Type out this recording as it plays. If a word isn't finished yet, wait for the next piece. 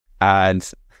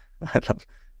And I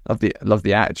love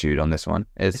the attitude on this one.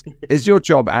 Is your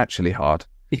job actually hard?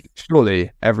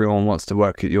 Surely everyone wants to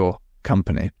work at your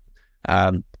company,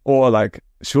 or like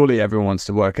surely everyone wants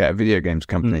to work at a video games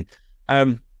company.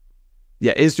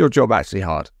 Yeah, is your job actually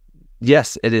hard?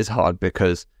 Yes, it is hard,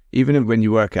 because even when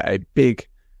you work at a big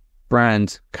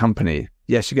brand company,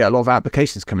 yes, you get a lot of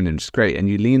applications coming in, which is great, and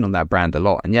you lean on that brand a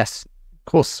lot. And yes, of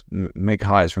course, make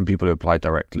hires from people who apply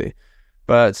directly.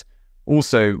 But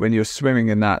also, when you're swimming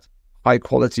in that high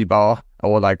quality bar,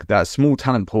 or like that small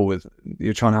talent pool with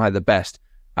you're trying to hire the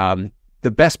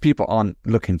best people aren't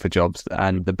looking for jobs,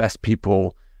 and the best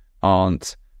people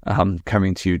aren't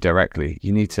coming to you directly.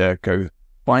 You need to go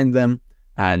find them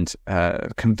and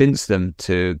convince them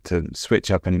to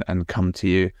switch up and come to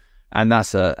you. And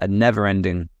that's a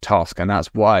never-ending task. And that's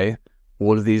why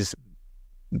all of these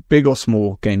big or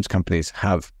small games companies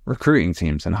have recruiting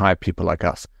teams and hire people like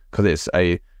us, because it's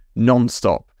a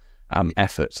non-stop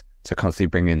effort to constantly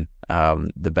bring in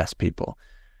the best people.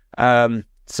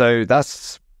 So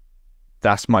that's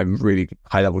my really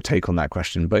high-level take on that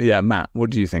question. But yeah, Matt, what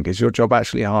do you think? Is your job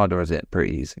actually hard, or is it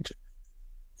pretty easy?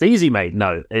 It's easy, mate.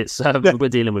 No, it's we're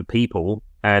dealing with people,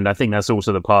 and I think that's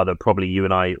also the part that probably you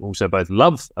and I also both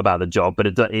love about the job. But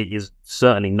it is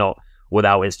certainly not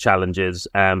without its challenges,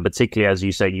 particularly as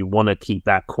you say, you want to keep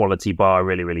that quality bar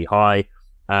really, really high.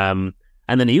 And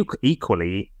then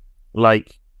equally,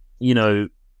 like, you know,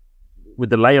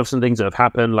 with the layoffs and things that have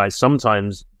happened, like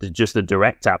sometimes just the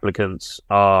direct applicants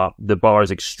the bar is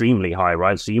extremely high,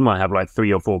 right? So you might have like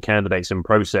 3 or 4 candidates in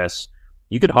process.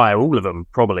 You could hire all of them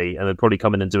probably, and they'd probably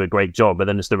come in and do a great job. But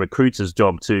then it's the recruiter's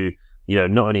job to, you know,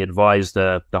 not only advise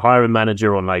the hiring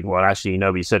manager on like, well, actually, you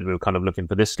know, we said we were kind of looking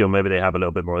for this skill. Maybe they have a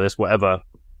little bit more of this, whatever.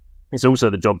 It's also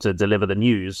the job to deliver the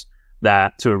news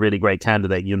that to a really great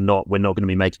candidate, we're not going to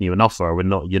be making you an offer. We're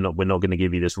not going to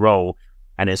give you this role.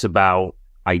 And it's about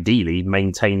ideally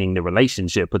maintaining the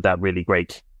relationship with that really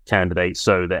great candidate,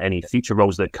 so that any future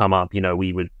roles that come up, you know,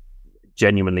 we would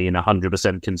genuinely and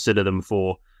 100% consider them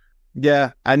for.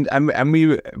 Yeah, and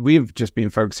we've just been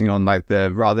focusing on like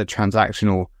the rather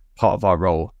transactional part of our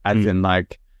role, as in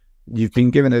like you've been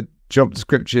given a job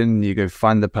description, you go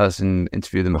find the person,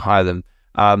 interview them, hire them.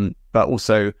 But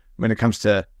also when it comes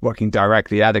to working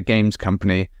directly at a games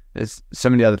company, there's so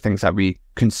many other things that we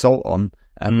consult on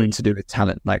to do with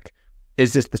talent. Like,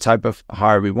 is this the type of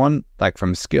hire we want, like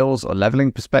from skills or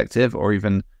leveling perspective, or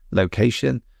even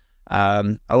location?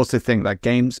 I also think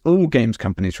that all games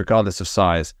companies, regardless of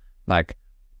size, like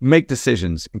make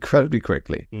decisions incredibly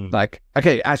quickly. Like,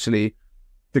 okay, actually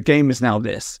the game is now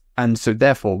this, and so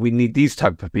therefore we need these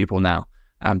type of people now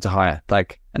to hire.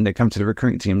 Like, and they come to the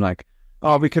recruiting team like,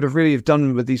 oh, we could have really have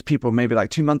done with these people maybe like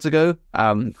 2 months ago.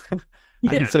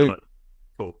 Yeah, so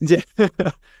cool. Yeah.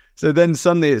 So then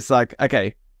suddenly it's like,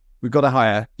 okay, we've got to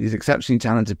hire these exceptionally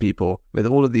talented people with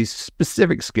all of these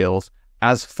specific skills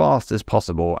as fast as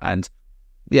possible. And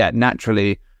yeah,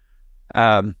 naturally,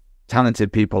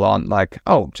 talented people aren't like,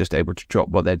 just able to drop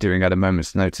what they're doing at a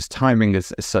moment's notice. Timing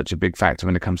is such a big factor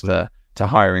when it comes to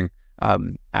hiring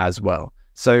as well.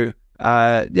 So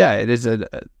it is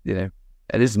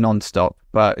it is non-stop,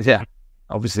 but yeah,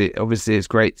 obviously it's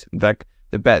great. Like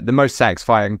the most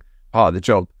satisfying part of the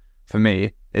job for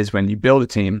me is when you build a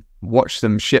team, watch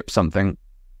them ship something,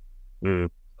 like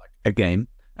a game,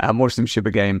 watch them ship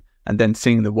a game, and then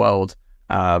seeing the world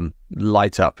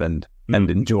light up and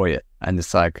enjoy it. And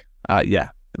it's like,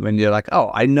 when you're like,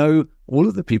 I know all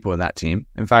of the people in that team.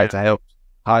 In fact, I helped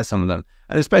hire some of them.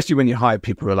 And especially when you hire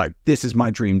people who are like, this is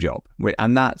my dream job.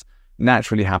 And that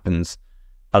naturally happens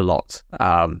a lot.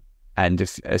 And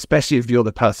especially if you're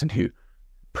the person who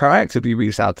proactively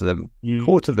reached out to them,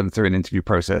 courted them through an interview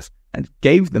process, and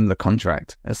gave them the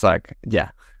contract. It's like,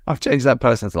 I've changed that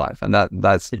person's life, and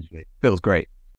that feels great.